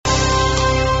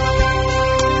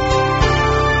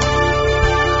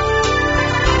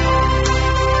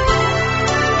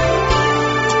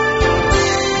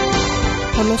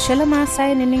Olosho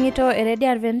Maasai nining'ito eredi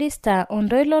Adventista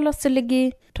ondoilo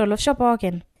losiligi tolosho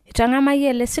pookin. Itang'amayie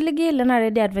ele siligi lena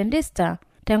redi Adventista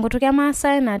tenkutuk e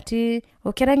Maasai natii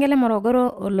orkerenket le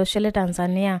Morogoro olosho le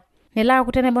Tanzania.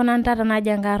 Nilaaku tenebo nantata naji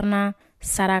enkarna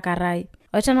Sara Karai.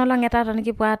 Oitenolong etata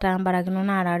nikipuata mbarakino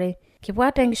naarare.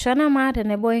 Kipuata enkishona maa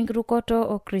tenebo enkitukoto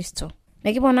o Kristo.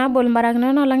 Nekipuo naabol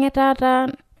mbarakino nolong etata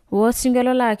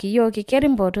wosingiolo laakiyiok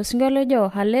kikerimbo tosingiolo jo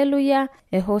Haleluya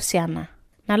ehosiana.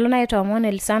 Nalo naitomon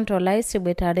Elisanto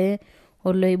laisibwetare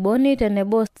oloiboni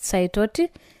tenebo Saitoti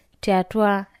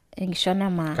tiatua enkishona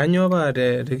maa. Kanyoo pa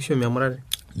te kishomi amurate?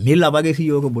 Mila pake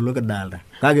siyo keboloki dalta.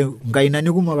 Kake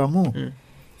nkainani kumok amu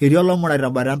etii olomurate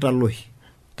tabata entaloshi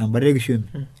tambata kishomi.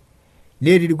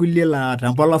 Netii irkulie laa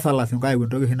tempola salas nkae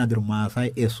entoki oshi najo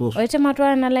Irmaasai esoso.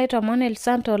 Oitematua nalaitomon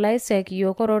Elisanto laisek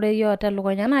yokorore yote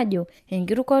lukunya najo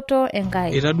enkitukoto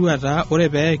enkai. Itadua taa ore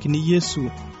peekini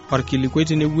Yesu orkilikwai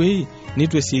tenewuei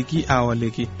nitu esieki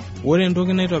awaliki. Ore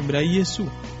entoki naitobira Yesu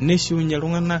neshiunye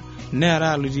iltung'anak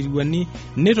neera aloitiriwani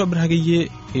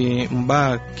neitobiraki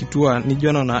mbaa kitua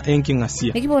nijo nona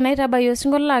enking'asia. Nikipuo naitabayo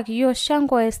singolo laakiyo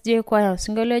Shango SJ Choir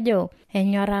singolo jo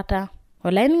enyorata.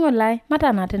 Olaining'olai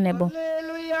matana tenebo.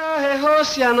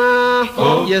 Hosiana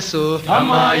Yesu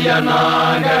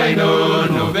Amayana gaino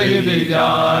no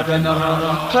begida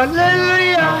danara.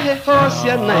 Hallelujah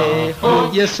Hosiana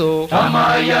Yesu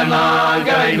Amayana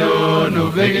gaino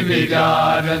no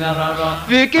begida danara.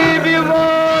 Viki vivo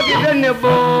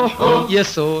gidenebo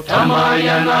Yesu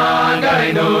Amayana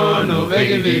gaino no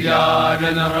begida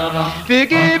danara.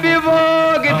 Viki vivo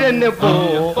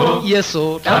gidenebo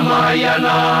Yesu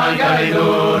Amayana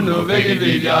gaino no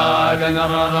begida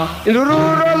danara.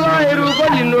 Indururo la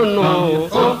irugolino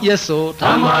no Yesu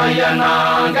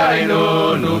Amayana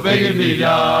gaino no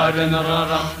begida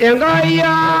danara.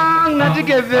 Engayang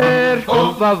natikever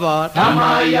baba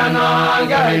Amayana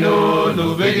gaino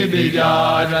no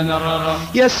begida danara.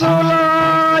 Yesu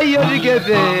la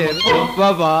yorikever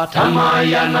baba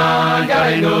Amayana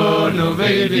gaino no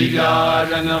begida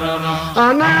danara.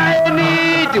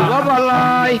 Anaeni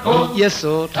tiwabalai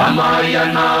Yesu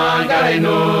Amayana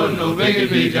gaino no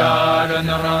begida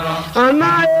danara.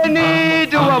 Anaeni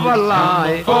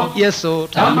tiwabalai Yesu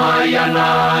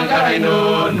Amayana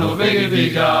gaino no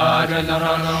begida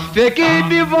danara. Veki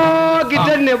bivo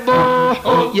gidenebo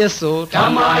Yesu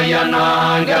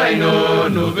Amayana gaino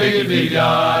no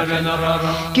begida danara.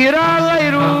 Kirala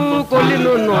iru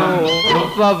kolino no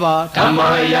baba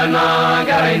Amayana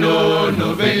gaino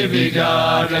no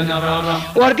begida danara.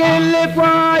 Wargele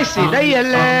kwai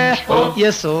sidayele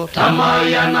Yesu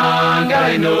Amayana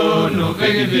gaino no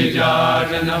begida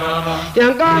danara.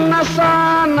 Yangana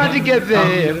sana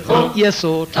dikever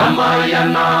Yesu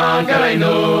Amayana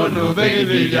gaino no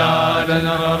begida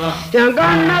danara.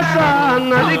 Yangana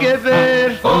sana dikever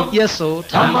Yesu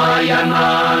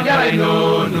Amayana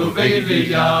gaino no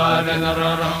begida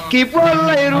danara.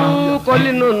 Kipola iru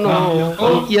kolino no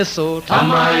Yesu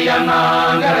Amayana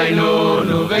gaino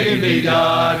no begida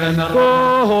danara.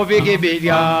 Oh bigi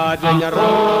bidia danaro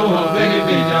Oh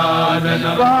begida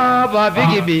danara. Baba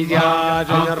bigi bidia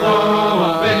danaro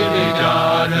Oh begida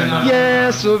danara.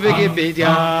 Yesu bigi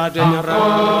bidia danaro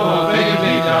Oh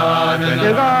begida danara.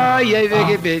 Yanga ye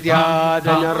bigi bidia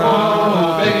danaro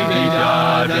Oh begida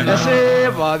danara.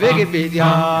 Seba bigi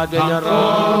bidia danaro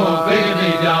Oh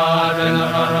begida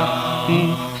danara.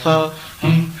 ha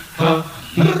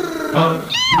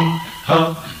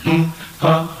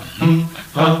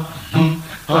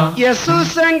Yesu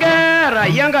sangara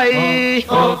yangai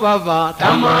baba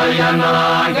Amayana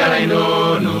gaino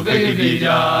no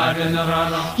begida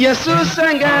danara. Yesu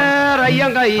sangara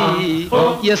yangai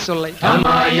Yesu lai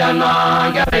Amayana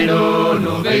gaino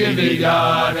no begida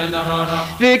danara.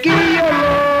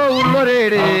 Vikiyolo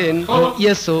uloreren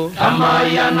Yesu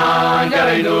Amayana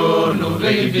gaino no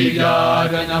begida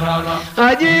danara.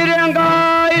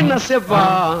 ajirengai nasepa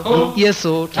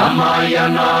Yesu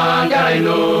Amayana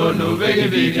gaino no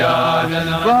begida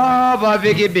danara. baba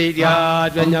bigi bidia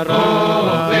danyaro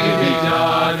Oh begida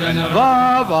danara.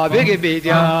 baba bigi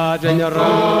bidia danyaro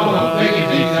Oh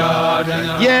begida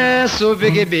danara. Yesu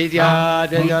bigi bidia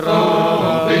danyaro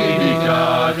Oh begida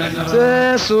danara.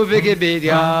 Yesu bigi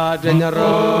bidia danyaro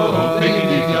Oh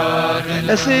begida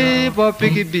danara. Esi pa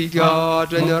bigi bidia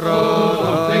danyaro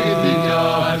Begida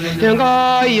danara. Yanga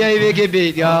ye bigi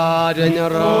bidia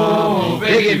danyaro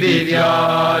bigi bidia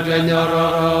danyaro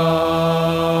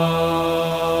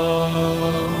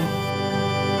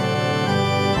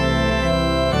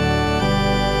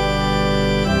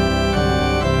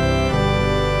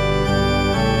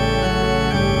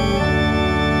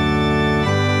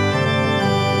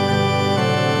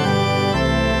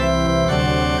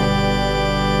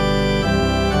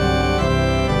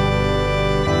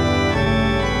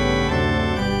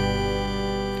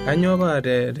Kanyoo pa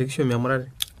te kishomi emurati?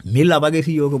 Mila apake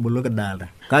sii yiok kibulu kidaalta.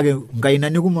 Kake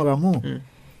nkainani kumok amu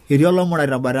etii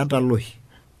olomurati tembata entaloshi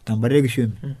tembata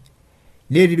ekishomi.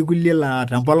 Netii irkulie laa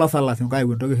tempolos alasinko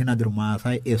ayau entoki oshi najo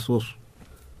irmaasai esoso.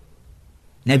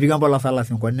 Nepiki empolos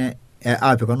alasinko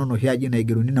aapik enoshi aji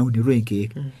naigeruni naunitoi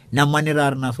inkeek. Nemani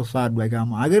taata ina soso aduaki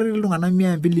amu aketii iltung'anak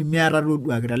 200 100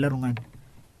 oduakita ele tung'ani.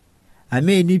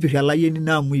 Ame enipirr olayieni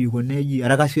naamui iko neji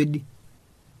arakasiodi.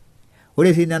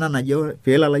 Ore sii nena najo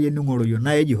peelo olayieni ng'oroyo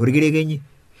naa eji orkirekenyi.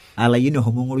 Alayieni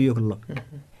ohomo ng'oroyo kilo.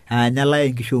 Anyala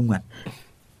enkishu ong'uan.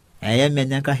 Eyem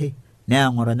enye enkahi,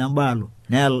 neya ng'otonye embaalo,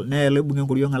 neya loibung'a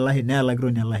enkoriong' olahi, neya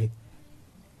lakironi olahi.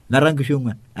 Mera nkishu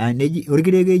ong'uan. Neji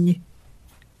orkirekenyi.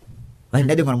 Basi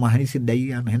nejing ormahani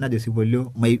sidai enoshi najo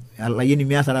sipolio alayieni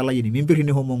miasara alayieni mimpirr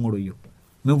nihomo ng'oroyo.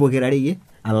 Mimpokirare iyie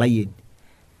alayieni.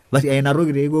 Basi ina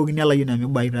toki taa eikokini alayieni amu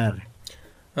ibai taata.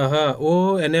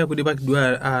 Eneeku idipaki duo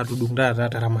aatudung taata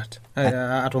teramat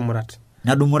atumurat.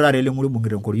 Nadumu taata ele ng'oro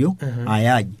ibung'ita enkoriong'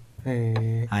 aya aji.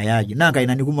 Aya aji. Naa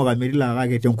nkainani kumok amu etii laa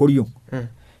kake tenkoriong'.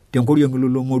 Tenkoriong' ilo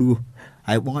ilo moruo.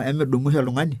 Aibung'a emidumu oshi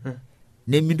oltung'ani.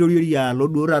 Nemintoriori alo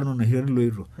duo taata noshi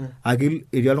iloito. Ake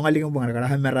etii oltung'ani likimbung'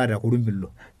 irkarasha metaa tekurum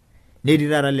ilo. Netii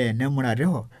taata lee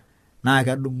enemuratiho naa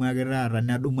kedumu ake taata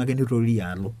nedumu ake nitoriori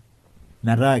alo.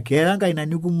 Metaa keya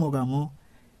nkainani kumok amu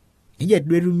nijia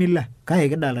duo etiu mila kake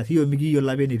kidalta sii yiok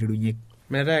mikiyiolo apa eneiterunyeki.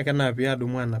 Metaa kenapi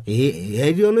adumu anap.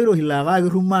 Etii oloiroshi laa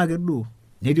kakirumaa ake duo.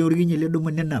 Netii orkinyi lidumu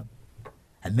ninap.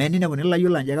 Amaa eninepu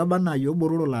nilayiolo ajo keba naa yiok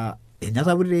botorok laa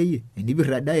enyasapuk teeyie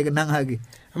enipirr ade kinang'aki.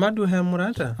 Amaa duo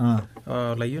emurata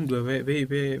olayioni duo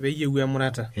peeyieu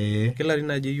emurata. Kilarin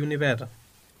aja eyieu nipeeta?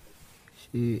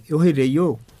 Ore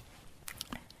teyiok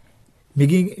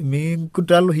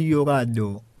mikintalo oshi yiok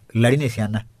aajo ilarin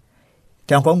esiana.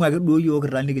 Tenkong'u ake duo yiok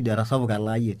kitaaniki kijo etasapuka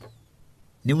ele ayieni.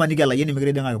 Nimaniki alayieni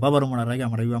mikitijing'aki papa tumurataki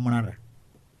amurata emurata.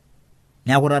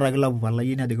 Neeku taata kilapu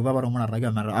alayieni ajoki papa tumurataki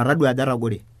emurata. Atadua ajo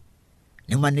etagore.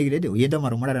 Nimaniki tejo oyie ntama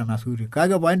tumurata enasuti.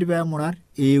 Kake paindi peemurat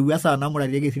eewuo esaa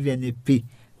namuratieki esiti enye pii.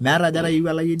 Meeta ajo eyieu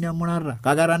alayieni emurata.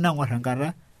 Kake etaa neng'or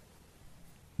enkata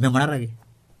memurataki.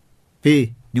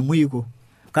 Pii nimuiko.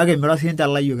 Kake miro siinche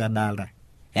ilayiok edaalta.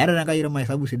 Eeta Enkai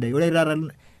irmaasabu sidai. Ore taata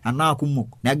anaa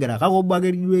kumok negira kake obo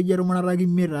ake duo eji etumurataki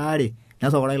 5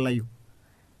 nesokora ilayiok.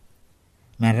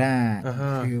 Metaa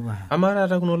amaa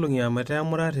taata kuna olong'i amu etaa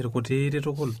emurati irkutitik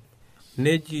tukul.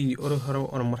 Neji ore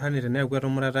ormurani teneeku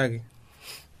etumurataki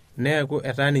neeku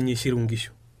etaa ninye ishiru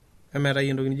nkishu. Emeeta yie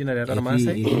entoki nijo ina tiatua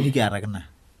irmaasai? Nikiata kina.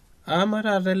 Amaa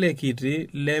taata ele kiti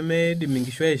lemeidim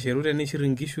inkishu aishiru tenishir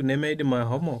inkishu nemeidim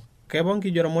ahomo. Kepo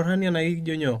nkijo ormurani enaa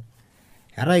kijo nyoo?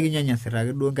 Etaa kinyanyasita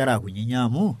ake duo nkera kunyinyik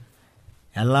amu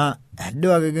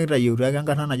edio ake kitayieutwa ake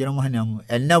enkarna najo ormurani amu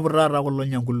enepu taata kulo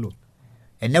nyankulo.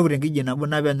 Enepu tenkiji nabo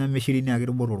napenya meshirini ake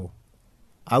irbotorok.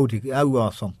 Au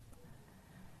osom.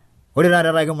 Ore taata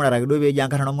etaa kimurataki duo peeji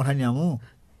enkarna ormurani amu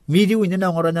miitieu ninye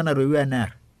ng'otonye natoiwuo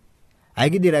eneer.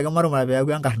 Aikidie ake matumurat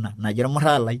peeku enkarna najo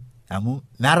ormuraa lai amu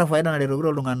meeta faida naretokito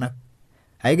iltung'anak.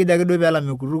 Aikidie ake duo peelam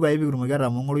enkutuk aipik kitumoki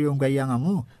atamoo ng'oroyo Enkai ang'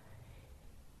 amu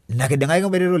ina kiding'ai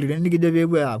kiboitare oltung'ani nikijo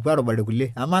peepuo aarubare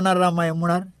irkulie. Amaa taata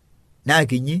maimurat naa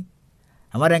kinyi.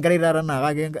 Amaa tenkerai taata naa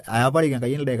kake ayapareki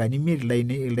Enkai ildaikani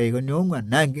 5 ildaikani 4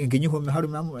 naa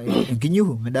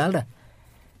enkinyihu midaalta.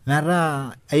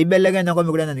 Metaa aibelekenya enkop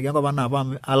mekure enyanyukie enkop enaa apa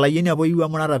amu alayieni apa oyieu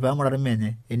emurata peemurat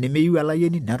menye. Enemeyieu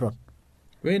alayieni neton.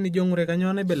 Nijo ng'ure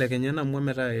kanyoo naibelekenya ena amu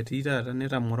metaa etii taata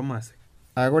nitamoo irmaasai?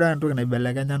 Ore entoki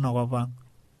naibelekenya enakop ang'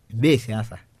 imbaa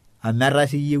esiasa. Amu etaa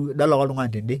sii iyieu idol ake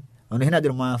oltung'ani tende. Enoshi najo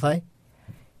irmaasai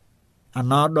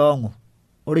enoodong'u.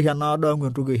 Ore oshi enoodong'u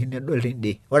entoki oshi nidol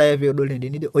tende. Ore ake piidol tende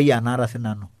nijo oi enaata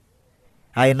sinanu.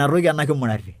 Ina toki ena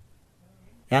kimurati.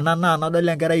 Ena naa enadol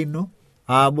enkerai ino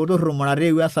botor imurata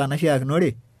eewuo esaa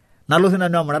naishiakinore nalo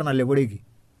sinanu amurat naleporeki.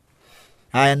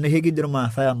 Enoshi kijo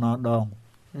irmaasai enoodong'u.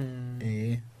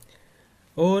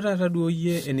 Taata duo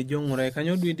yie enijo ng'ure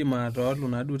kanyoo duo idim atoolu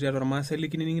naaduo tiatua irmaasai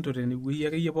likinining'ito tenewueji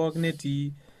akeyie pookin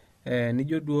netii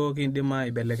nijo duo kiindim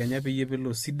aibelekenya peyie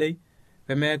pelo sidai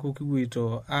pemeeku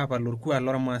kipuoito aapal orkuak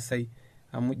lormaasai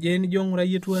amu je nijo ng'ura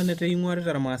yie etiu enaa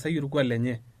eing'uarita irmaasai orkuak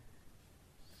lenye.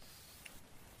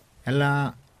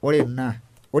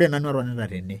 Ore nanu atonita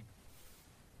tene.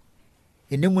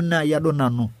 Enemu naai ado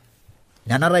nanu.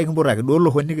 Nena taa kimpotaki duo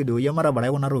loho nikijo yie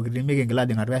matabarai kuna tokitin mikingil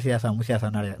ajing atua siasa amu siasa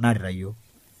naarita yiok.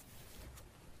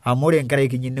 Amu ore enkerai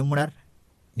kinyi nimurat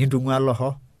nintung'ua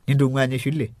loho nintung'ua ninye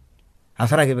shule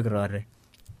hasara kipikita ate.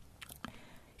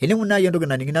 Enemu naai entoki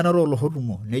naning'ini enotoo loho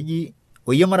tumo neji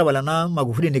oyie matabal ena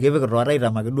Magufuli nikipikita ate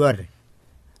aitamaki duo ate.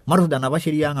 Matusuj enapa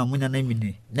sheria ang' amu ina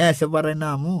naiminie. Neesipata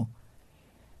ina amu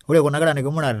ore kuna kera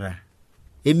nikimuratita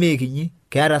emee kinyi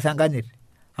keeta sii enkanyit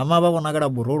ama apa kuna kera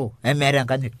bororo emeeta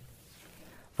enkanyit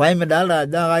pae midalta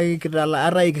ajo kai kitala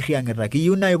ata ikiriang'ita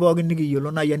kiyieu nai pookin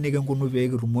nikiyiolo nai enikinkunu pee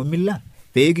kitumo mila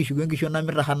pee kishuku enkishon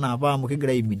namirraha naapa amu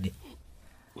kigira aiminie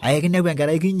aikinepu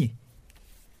enkerai kinyi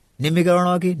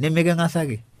nimikiroroki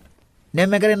nimiking'asaki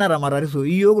nemekerai naramatariso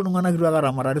iyiok iltung'anak kituak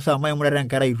aramatariso amu aimurata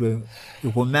enkerai itu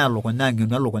ikomea lukunya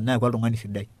ang'enu elukunya aku oltung'ani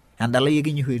sidai endalai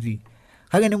ekinyi etii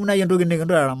kake nemu nai entoki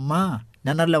nikintoaramaa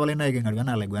nenalevalai nai king'aru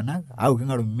enaa laiguanak au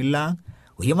king'aru mila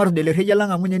oyie matudel erregie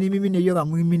lang amu nimiminie yiok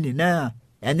amu iminie naa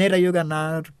enyaita yiok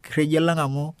ena kirregie lang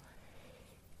amu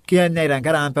kenyaita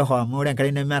nkera ang peho amu ore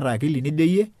enkerai nemeeta akili nijo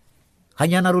yie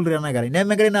kanyoo narulito ena kerai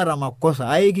nemekerai naata makosa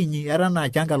aikinyi era naa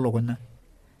changa lukunya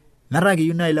metaa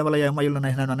kiyieu nai levalai amu mayiolo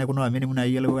nai nanu enaikuno amu enemu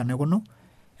nai yiolou enaikuno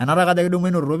enata kajo ake duo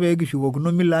mainototo pee kishukokino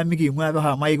mila amu miking'ua peho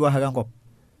amu aikiwuo ake enkop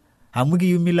amu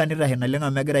kiyieu mila nitashe naleng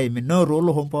amu egira aimin naa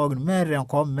tooloshon pookin meeta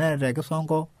enkop meeta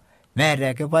ekisonko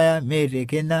meeta ekipaya meeta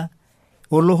ekenya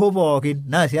olosho pookin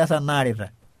naa siasa naarita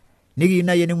nikiyieu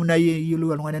nai enemu nai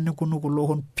yiolou oltung'ani eninkunu kulo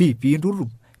oshon pii piintutum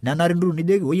nenare ntutum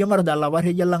nijoki oyie matudel alapa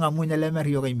rregie lang amu ninye lemerr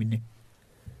yiok aiminie.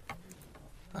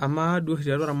 Amaa duo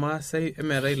tiatua irmaasai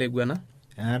emeetai ilaiguana?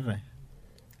 Eetai.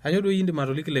 Anyoo duo indim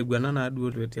atoliki ilaiguana naa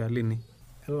duo tialo ene?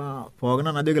 Pookin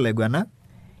najoki ilaiguana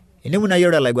enemu nai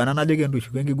ore ilaiguana najoki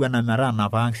entushuku enkiguana metaa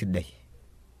anapaa sidai.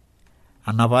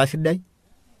 Anapaa sidai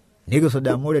nikisuj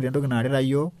amu ore entoki naarita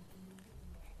yiok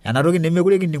enatoki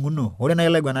nemekure kining'uno ore nai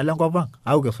ilaiguana lenkop ang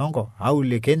au Kisonko au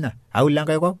le Kenya au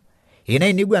lenkae kop ina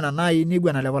niguana nai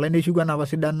niguana lepalai neshuku enapa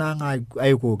sidano ang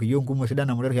aikooki yiok nkumok sidan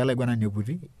amu ore ilaiguana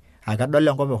neputi akedol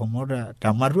enkop eshomo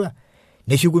tematua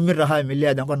neshuku mirraha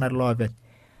milia ajo enkop natii loopeny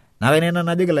naa kaina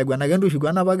najoki ilaiguanak entushuku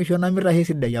enapa kishon namirraha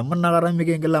esidai amu inakata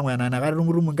mikingil ang'uarr inakata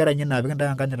itumutumu nkera inyi naapik ntae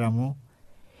enkanyit amu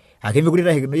ake mekure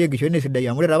itashekino yiok enkishon esidai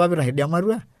amu ore apa piirraha idia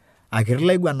matua akiti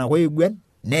ilaiguanak oiguan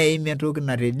neim entoki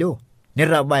natejo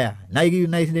nitabaya naa kiyieu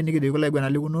nai sinche nikijoki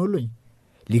ilaiguanak lekuna olong'i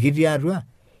likitii atua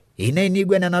ina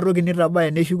niguan ena toki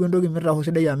nitabaya neshuku entoki mirraho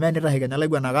sidai amu enitashe kenya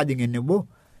ilaiguanak aajing enebo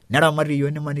neramati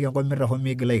yiok nimaniki enkop mirraho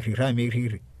miigil airrirra amu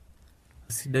mikirriri.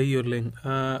 Sidai oleng.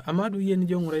 Amaa duo iyie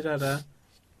nijo ng'urai taata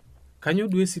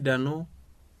kanyoo duo esidano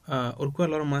orkuak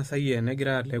lormaasai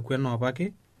enegira aleku enoopa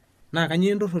ake naa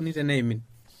kanyoo entorroni teneimin?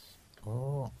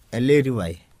 Ele etiu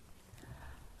pae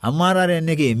amaa taata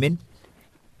enikiimin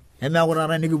nemeeku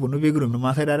taata nikiponu piikitum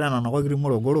irmaasai taata enanakop kitii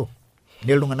Morogoro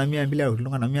netii iltung'anak 200 au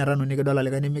iltung'anak 500 nikidol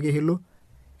olikae nemikishilu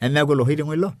nemeeku ilo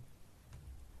hoiting'o ilo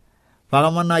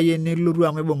pakamaa nai enilotu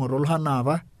amu imbung'ita olosho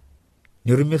enaapa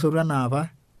netumi esoto enaapa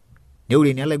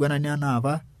neurieni olaiguanani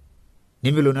enaapa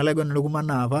nemeloni olaiguanani kumok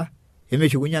enaapa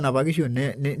emeshukunye enapa kishon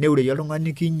neureyie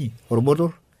oltung'ani kinyi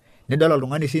orbotorr nidol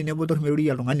oltung'ani siinye botorr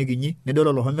meureyie oltung'ani kinyi nidol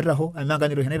olosho mirraho amu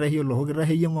enkanyit oshi naitasheyie olosho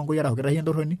kitasheyie monkoi arashu kitasheyie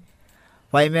entorroni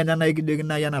pae mena nai kijoki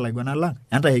nai ena laiguanak lang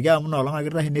entasheki amu inoolong ake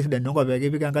itashe nesidanu enkop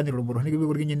ekipik enkanyit orbotorr nikipik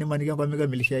orkinyi nimaniki enkop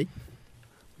mikamilishai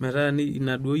metaa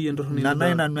ina duo iyie entorroni ina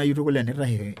nai nanu ayieu tukul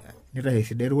enitashe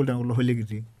sidai tukul tolosho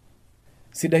likitii.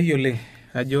 Sidai oleng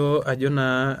ajo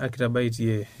naa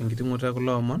akitabaitie enkiting'oto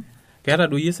ekulo omon keeta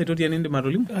duo iyie saitoti enindim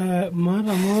atolimu?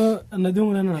 Maata amu enajo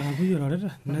ng'ura ena kakuyia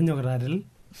ororita nanyokita atel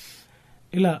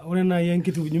ila ore nai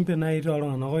enkiti ujumbe nai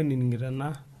tooltung'anak oinining'ito ena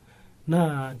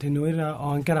naa tenewoita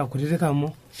oonkera kutitik amu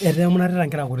etaa emunatita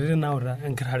nkera kutitik nauta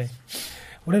enkirrare.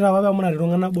 Ore taapa peemunati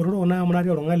iltung'anak botorok naa emunati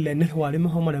oltung'ani lenirriwari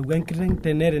meshomo areu enkiteng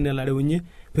teneeta enelo areunye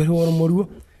peirriwa ormoruo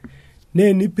naa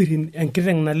enipirr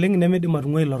enkiteng naleng nemeidim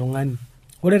atung'uai ilo tung'ani.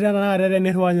 Ore tenakata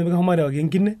tenirriwaa ninye meshomo arewaki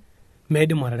enkine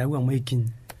meidim atareu amu eikinyi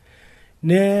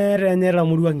netaa enye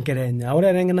etamoruak inkera enye. Ore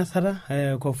etaa enkinasata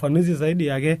kwa ufanusi zaidi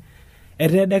ake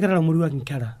etaa edekita ilamoruak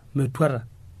inkera metuata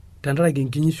tenkaraki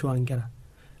enkinyisho oonkera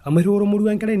amu irriwa ormoruo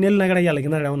enkerai nelo ina kerai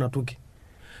alaikino atereu ina toki.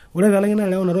 Ore peelaikino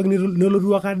atereu ina toki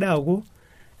nelotu ake ade aaku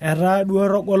etaa duo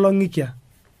etogolong'ikia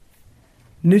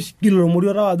nigil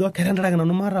ormoruo tau ajo ketentaraki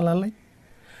nanu maata lalai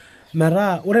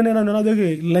metaa ore nai nanu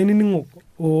enajoki ilainining'ok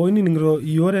oinining'ito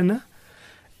iyiok tene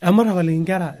ematapaliki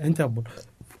inkera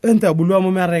entabulu amu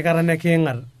meeta aikata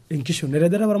neking'at enkishon.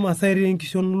 Etejo apa irmaasai etii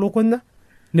enkishon lukunya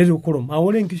netiu kurum aa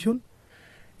ore enkishon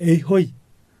eihoi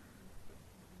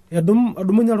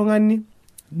edumunye oltung'ani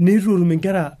nitu etum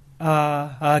inkera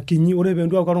kinyi ore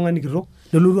peentu aaku oltung'ani kitok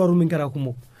nelotu atum inkera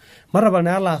kumok. Matapal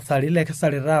naa ilaasari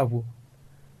lekisarita aapuo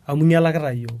amu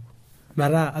inyalakita yiok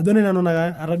metaa ajo nai nanu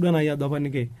atadua nai ajo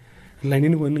apaniki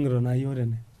ilainining'ok oning'ito naa yiok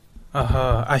tene.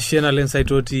 Ashe naleng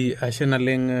saitoti ashe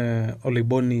naleng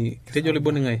oloiboni kitejo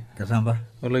oloiboni ng'ae? Kisamba.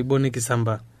 Oloiboni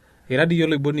Kisamba. Iradi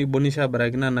yiolo oloiboni ibonisha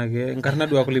abarakino anake enkarna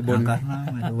duo ake oloiboni.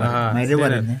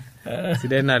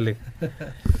 Sidai naleng.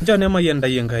 Nchoo nemayian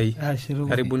ndai Enkai.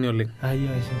 Karibuni oleng.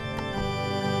 Ashe.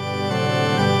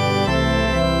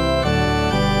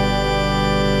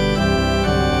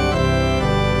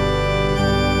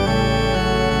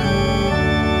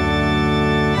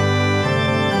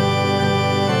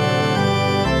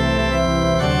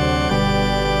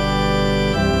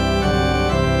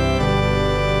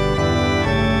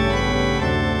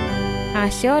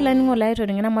 ashe olainining'o lai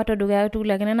toning' namato dukuya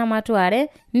tulakine namatu are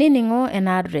nining'o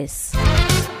ena address.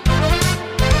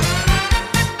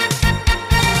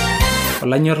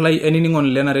 Olanyor lai enining'o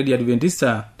lena Radio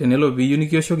Adventista tenelo piiyieu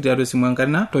nikioshoki tiatua esimu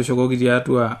enkarina tooshokoki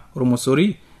tiatua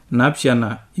ormosori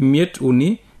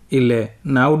 753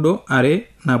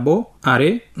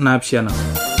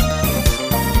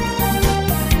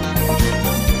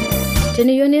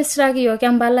 Teniyieu nisiraki yiok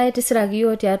empalai tisiraki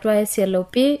yiok tiatua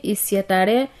SLP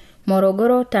 82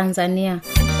 Morogoro, Tanzania.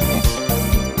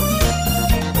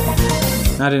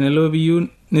 Na tenelo piiyieu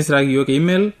nisiraki yiok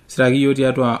email, siraki yiok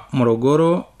tiatua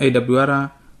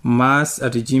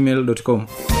morogoro@mas@gmail.com.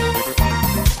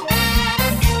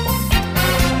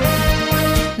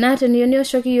 Na teniyieu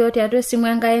nioshoki yiok tiatua esimu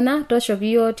enkaina,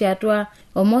 tooshoki yiok tiatua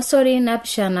ormosori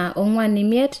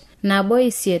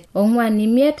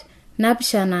 745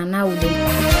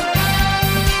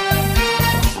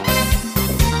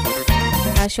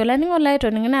 Asholani olai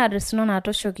toning'ina address ino na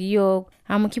tooshoki yiok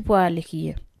amu kipuo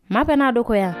aliki. Mapena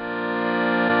dukuya.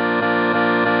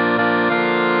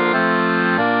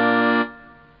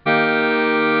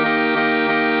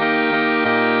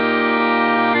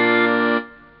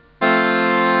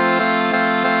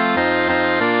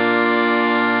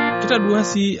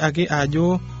 Duasi ake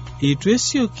ajo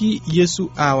itwesioki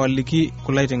Yesu awaliki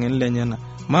kulaiteng'eni lenyana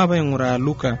mapa ing'ura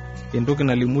Luka entoki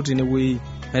nalimu tenewuei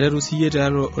meteru siye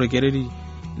tialo orkereri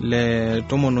le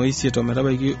 18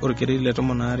 metabaiki orkereri le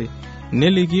 12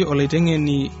 neliki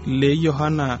olaiteng'eni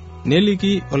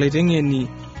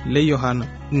le Yohana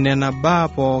nena baa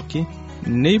pooki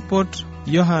neipot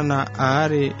Yohana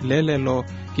aare lelelo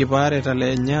kipaareta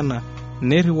lenyana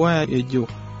neriwaya ejo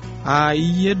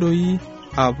iye doi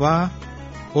apa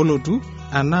olotu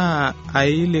anaa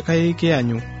ailikai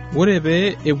kianyu. Ore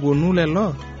pee epuonu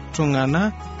lelo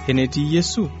tung'ana enetii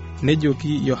Yesu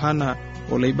nejoki Yohana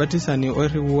olaibatisani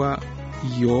oiriwua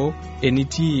yiok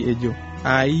enitii ejo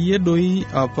iye doi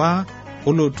apa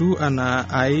olotu anaa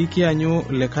aikianyu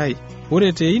likai.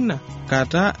 Ore teina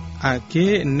kata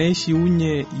ake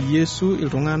neishiunye Yesu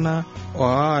iltung'ana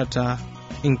oota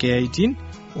inkeyaitin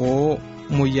o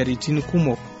moyiaritin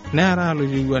kumok neera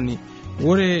aloitirwani.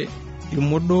 Ore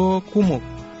ilmodo kumok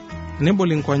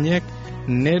nebol inkonyek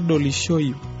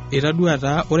nedolishoyu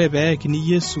itaduata ore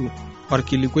peekini Yesu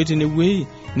orkilikwai tenewuei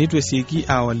nitwesieki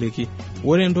awaliki.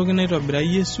 Ore entoki naitobira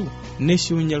Yesu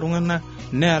neshiunye iltung'ana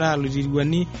neera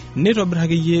aloitirwani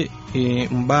neitobiraki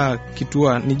mbaa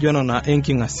kitua nijo nona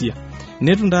enking'asia.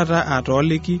 Netu ndata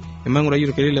atooliki emang'urayi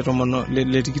orkereri le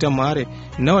 12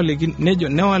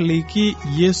 newaliki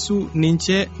Yesu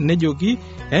ninche nejoki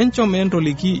enchom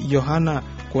entoliki Yohana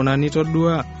kuna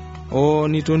nitodua o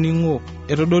nitoning'o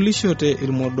etodolishote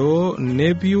ilmodoo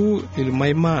nepiu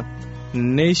ilmaima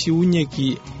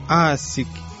neishiunyeki aasik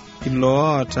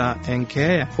iloota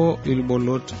enkeeya o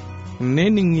ilbolot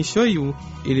nening'ishoyu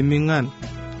ilming'an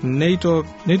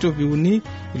neitopiuni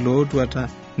ilootuata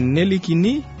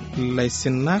nelikini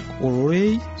ilaisinak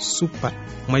ororei supat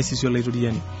maisisio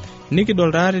laitoriani.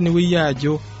 Nikidol taa tenewuei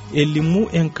ajo elimu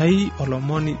Enkai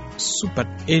olomoni supat,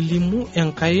 elimu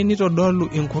Enkai nitodolu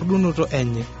enkordunoto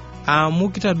enye amu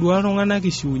kitadua iltung'anak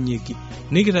ishiunyeki,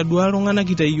 nikitadua iltung'anak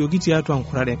kitayioki tiatua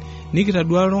nkuraren,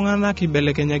 nikitadua iltung'anak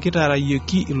ibelekenyaki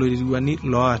tarayieki iloitirwani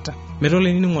loota.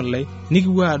 Metole nining'o lai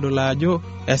nikipuo adol ajo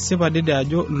esipa dede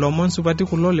ajo lomon supati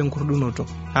kulo lenkordunoto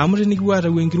amu tenikipuo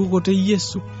atau enkirukoto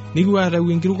Yesu nikipuo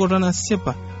atau enkirukoto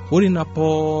nasipa. Ore ina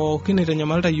pookin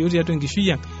aitanyamalita yiok tiatua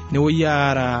enkishui ang newoi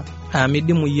aara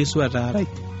midimu Yesu ataarai.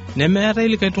 Nemeetai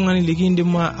likai tung'ani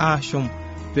likiindim aashom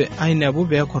ainepu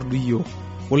peekordu yiok.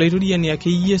 Olaitoriani ake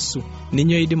Yesu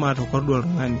ninye oidim atokordu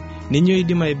oltung'ani, ninye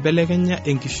oidim aibelekenya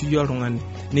enkishui oltung'ani,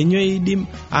 ninye oidim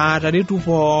ataretu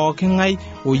pooki ng'ai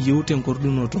oyieu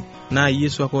tenkordunoto. Naa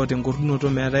Yesu ake oota enkordunoto,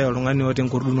 meetai oltung'ani oota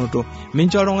enkordunoto.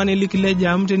 Mincho oltung'ani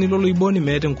likileja amu tenilo loiboni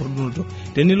meeta enkordunoto.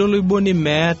 Tenilo loiboni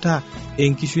meeta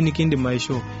enkishui nikindim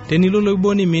aishoo. Tenilo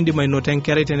loiboni mindim ainoto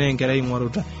enkerai tenaa enkerai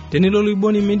ing'oruta. Tenilo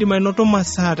loiboni mindim ainoto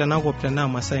masaa tenakop tenaa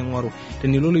masaa ing'oru.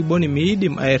 Tenilo loiboni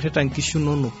miidim airrita nkishu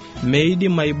inonok,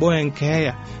 meidim aiboo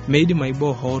enkeeya, meidim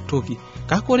aiboo hootoki.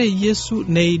 Kake ore Yesu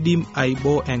neidim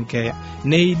aiboo enkeeya,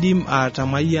 neidim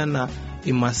atamayiana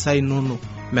imasaa inonok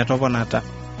metoponata.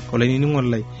 Olainining'o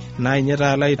lai naa inye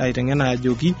taala aiteng'ena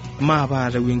ajoki maapa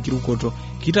atau enkirukoto.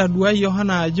 Kitadua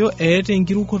Yohana ajo eeta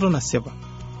enkirukoto nasipa,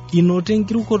 inoto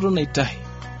enkirukoto naitahi,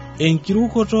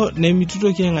 enkirukoto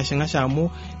nemitutoki aing'ashing'asha amu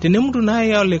tenemutu naa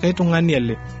ya olikai tung'ani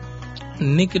ele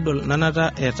nikidol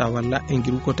nanata etawala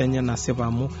enkirukoto enye nasipa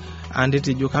amu ande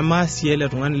tejo kamaa sii ele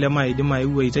tung'ani lemaidim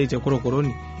aeu aitai te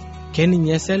korokoroni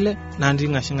keninye esele nanti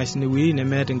ng'ashing'ash inewueji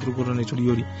nemeeta enkirukoto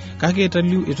naitoriori kake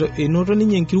enoto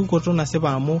ninye enkirukoto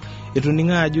nasipa amu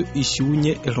etoning'a ajo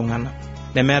ishiunye iltung'anak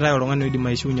nemeetai oltung'ani oidim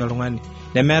aishiunye oltung'ani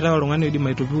nemeetai oltung'ani oidim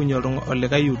aitopiunye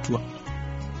olikai otua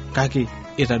kake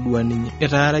etadua ninye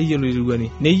etaarayie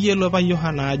loiruani neyiolo apa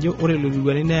Yohana ajo ore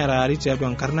loiruani neeraari tiatua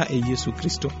enkarna e Yesu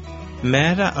Kristo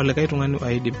meeta olikai tung'ani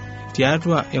oidim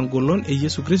tiatua engolon e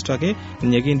Yesu Kristo ake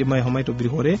ninye kiindim aihoma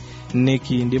aitobirikore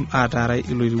nikiindim ataarai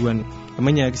loiruani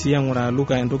emanyaki sii ang'ura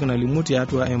Luka entoki nalimu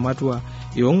tiatua ematua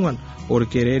e4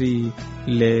 orkereri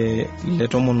le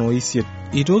 18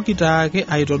 itoki taake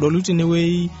aitodolu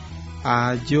tinewueji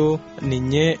ajo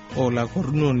ninye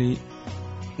olakornoni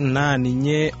naa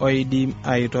ninye oidim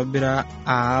aitobira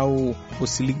aau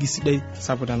osiligi sidai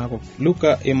sapuk tenakop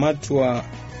Luka ematua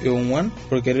e4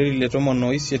 orkereri le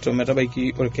 18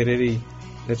 ometabaiki orkereri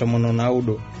le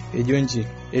 19 ejo nji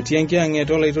etii enkiang'et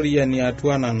olaitoriani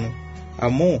atua nanu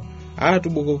amu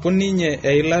aatubukoko ninye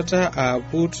eilata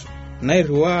aaput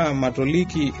nairiwaa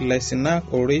matoliki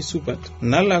ilaisinak orei supat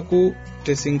nalaku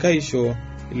tesinkaisho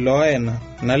iloena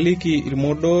naliki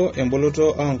irmodoo emboloto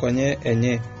oonkonye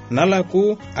enye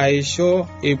nalaku aisho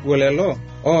ipolelo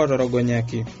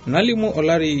ootorogonyaki nalimu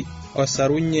olari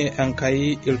osarunye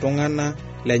Enkai iltung'ana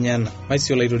lenyana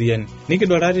maisio laitoriani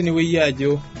nikidolta tinewueji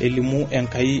ajo elimu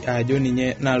Enkai ajo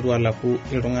ninye naaltu alaku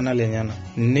iltung'ana lenyana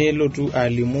nelotu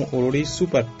alimu ororei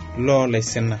supat loo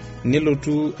laisina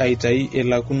nelotu aitai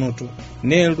elakunoto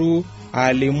nelotu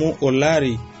alimu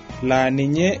olari laa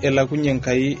ninye elakunye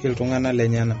Enkai iltung'ana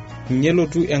lenyana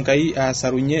nelotu Enkai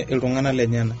aasarunye iltung'ana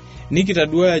lenyana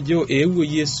nikitadua ajo eewuo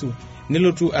Yesu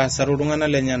nelotu aasaru iltung'ana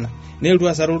lenyana nelotu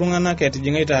aasaru iltung'anak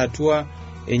etijing'aita atua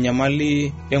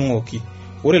enyamali eng'oki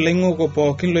ore laing'oko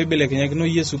pookin loibelekenyakino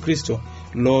Yesu Kristo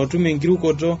lootum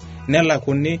enkirukoto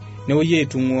nelakuni newoyi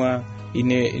aitung'ua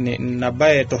ina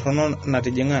baye torrono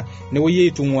natijing'a newoyi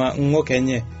aitung'ua ng'ok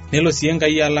enye nelo sii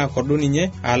Enkai ala akordu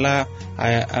ninye ala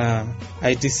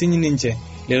aitisiny ninche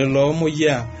lelo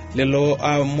loomoyia lelo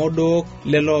modok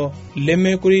lelo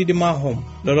lemekure idim ahom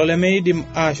lelo lemeidim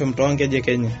ashom toonkejek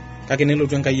enye kake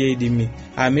nelotu Enkai aidimi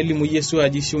amelimu Yesu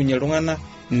aji ishiunye iltung'ana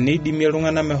neidimie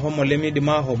iltung'ana mehomo lemeidim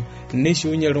ahom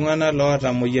neishiunye iltung'ana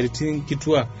loota moyiaritin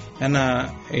kituak enaa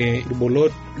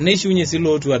irbolot neishiunye sii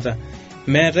lootuata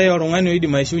meetai oltung'ani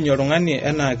oidim aishiunye oltung'ani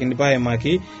enaa kindipa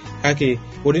aimaki kake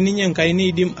ore ninye Enkai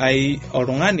neidim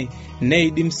oltung'ani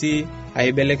neidim sii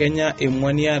aibelekenya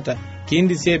emwaniata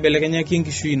kiindim sii aibelekenyaki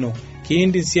enkishui ino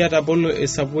kiindim sii atabolo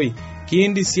esapoi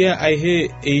kiindim sii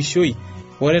aihe eishoi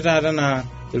ore taata naa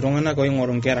iltung'anak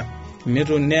oing'oru nkera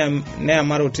meto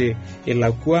neamarote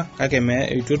elakua kake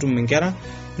eitu etum nkera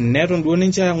neton duo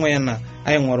ninche ang'oyana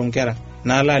aing'oru nkera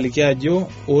naala aliki ajo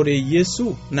ore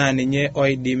Yesu naa ninye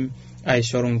oidim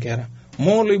aishoru nkera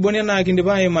moo loiboni naa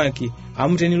kindipa aimaki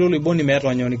amu tenilo loiboni meeta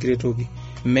onyoni kiretoki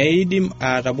meidim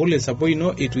atabolo esapoi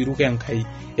ino itu iruka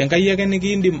Enkai ake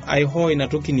nikiindim aihoo ina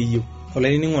toki niyieu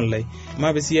olainining'oni lai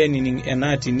maape sii ainining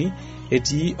enaatini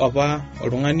etii apa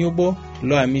oltung'ani obo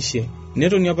loamishe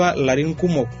netoni apa larin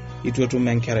kumok itu etum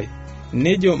enkerai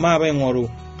nejo maapa aing'oru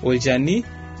olchani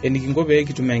enikinko pee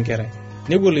kitum enkerai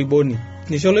nepuo loiboni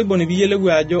nisho loiboni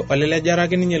piyiolou ajo olelejara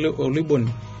ake ninye loiboni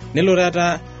nelo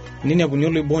taata ninepuni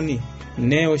loiboni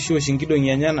neoshi nkidong'i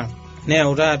enyana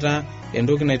neyau taata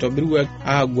entoki naitobirua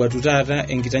aagwatu taata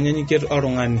enkitanyanyiket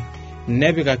oltung'ani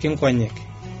nepikaki nkonyek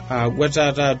aagwat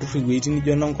taata aturr iwueitin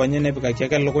nijo nonkonyek nepikaki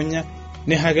ake lukunya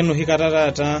nihake enoshi kata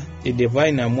taata idipa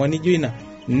ina mwani nijo ina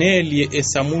neelie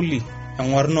esamuli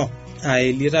eng'orno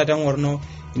elie taata eng'orno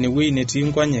inewueji netii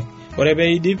nkonyek ore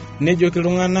pee idip nejoki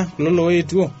iltung'ana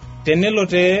lolooetuo tenelo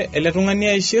tee ele tung'ani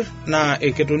aishir naa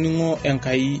eketoning'o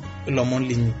Enkai ilomon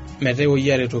linyi metaa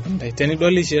ewoyi aretoki ntae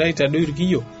tenidol ishira aitadou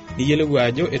irkiyo niyiolou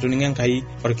ajo etoning'o Enkai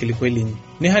orkilikwai linyi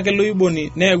nihake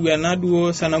loiboni neeu ena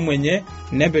duo sanamu enye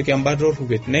nepik embata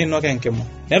orrupet neinok enkima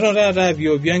neton taata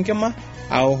apiopio enkima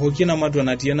aohoki ina matua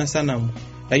natii ena sanamu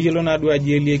tayiolo naa duo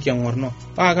ajo elieki eng'orno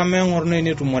paa kama eng'orno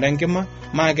enetumore enkima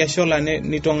maa keshola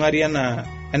nitong'ari enaa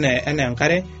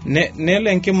enkare nelo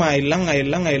enkima ailang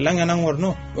ena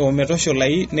ng'orno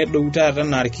ometosholai nedou taata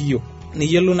naa irkiyo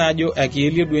niyiolou naa ajo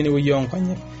akielie duo enewueji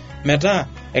oonkonyek metaa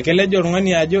ekelejo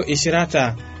oltung'ani ajo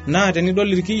ishirata naa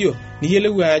tenidol irkiyo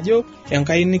niyiolou ajo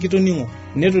Enkai nikitoning'o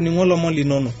netoning'o lomon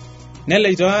linono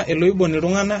neleitoa eloiboni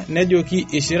iltung'ana nejoki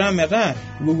ishira metaa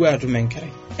ipuopuo atum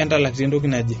enkerai entalakiti entoki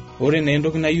naje ore naa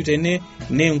entoki nayieu tene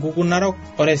nee enkuku narok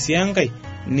ore sii enkai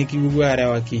nikipuopuo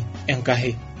arewaki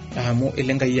enkahe amu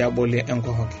ele Enkai abole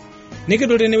enkohoke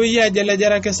nikidol tenewueji ajo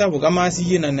elejare ake sapuk amaa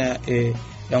siyie nana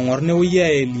eng'orno ewueji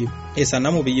aelie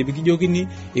esanamu peyie pikijokini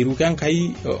iruka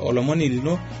Enkai olomoni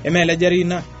lino emeelejare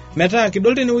ina metaa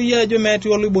kidol tenewueji ajo metii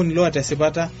oloiboni loota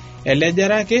esipata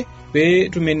elejare ake pee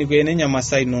tumeniko enenya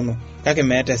masaa inono kake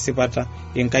meeta esipata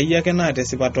enkai ake naata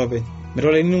esipata openy.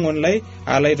 Mitole ningon lai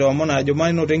alai toomon ajo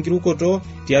maninoto enkirukoto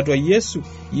tiatua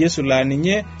Yesu laa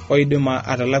ninye oidim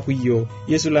atalaku iyiok,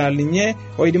 Yesu laa ninye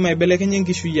oidim aibelekenya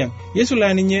enkishui ang', Yesu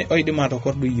laa ninye oidim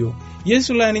atokordu iyiok,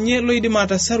 Yesu laa ninye loidim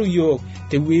atasaru iyiok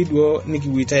tewueji duo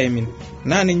nikiwuita emin.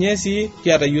 Naa ninye sii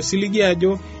kiata iyiok siligi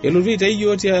ajo elotu aitai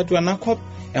iyiok tiatua enakop,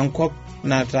 enkop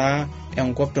nataa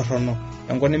enkop torrono,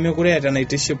 enkop nemekure eeta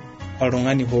enaitiship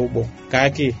oltung'ani obo,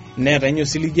 kake neeta inyo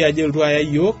siligi ajo elotu aya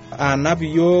iyiok anap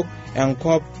iyiok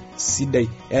enkop sidai,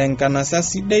 enkanasa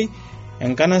sidai,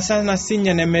 enkanasa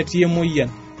nasinye nemetii emoyian,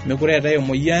 mekure eetae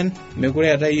emoyian, mekure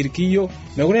eetae irkiyo,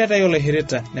 mekure eetae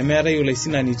olahirita, nemeetae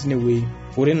olaisinani tinewueji.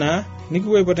 Ore naa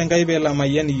nikipuo Enkai pelo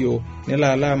amayian iyiok, nelo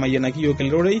ala amayianaki iyiok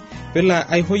elorei, pelo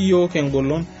aisho iyiok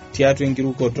engolon tiatua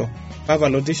enkirukoto. Papa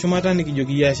lotii shumata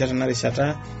nikijoki iyie asha tena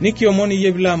rishata, nikiomon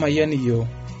iyie pilo amayian iyiok.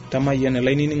 Tamayian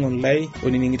olainining'oni lai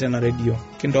onining'ito ena redio,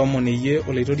 kintoomon iyie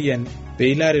olaitoriani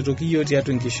peilo aretoki iyiok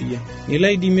tiatua enkishui ang', nilo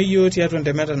aidimie iyiok tiatua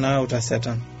ntemeta naauta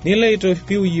Satan, nilo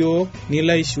aitopiu iyiok,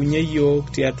 nilo aishiunye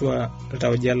iyiok tiatua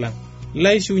iltauja lang', nilo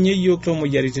aishiunye iyiok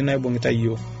toomoyiaritin naibung'ita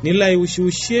iyiok, nilo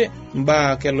aiushiushie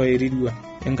mbaa keloirirua.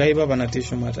 Enkai Papa natii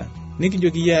shumata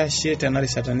nikijoki iyie ashe tena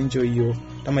rishata ninchoo iyiok,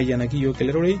 tamayianaki iyiok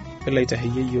elerorei pelo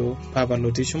aitaheyie iyiok. Papa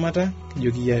lotii shumata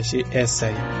kijoki iyie ashe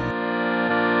esai.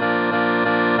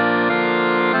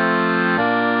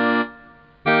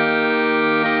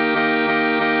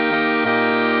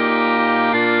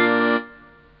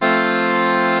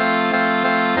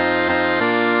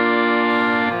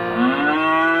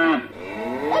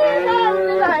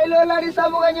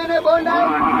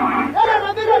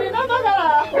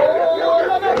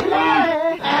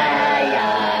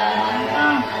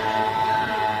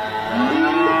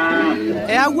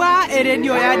 Eyawa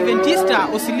eredio ya Adventista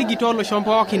osiligi tolosho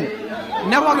pookin.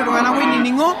 Nepoki iltung'anak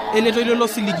oinining'o eletoilo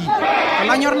siligi.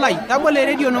 Olanyor lai, tabolo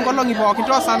eredio nonkolong'i pookin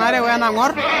toosanare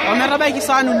wenang'or ometabaiki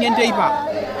saa 4 enteipa.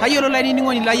 Tayiolo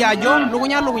lainining'oni lai ajo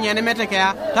lukunya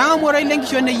nemetekeya. Tang'amu oroi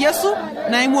lenkishon e Yesu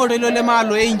naimu oroi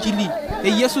lemaalo e Injili e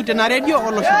Yesu tena redio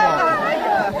olosho pookin.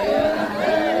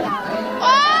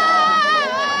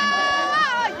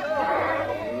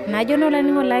 Najo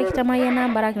nolaningo like tamayana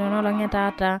barak nolonge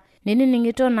tata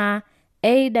nininingito na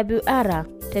AWR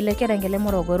telekere ngele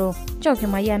Morogoro choki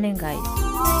mayane ngai.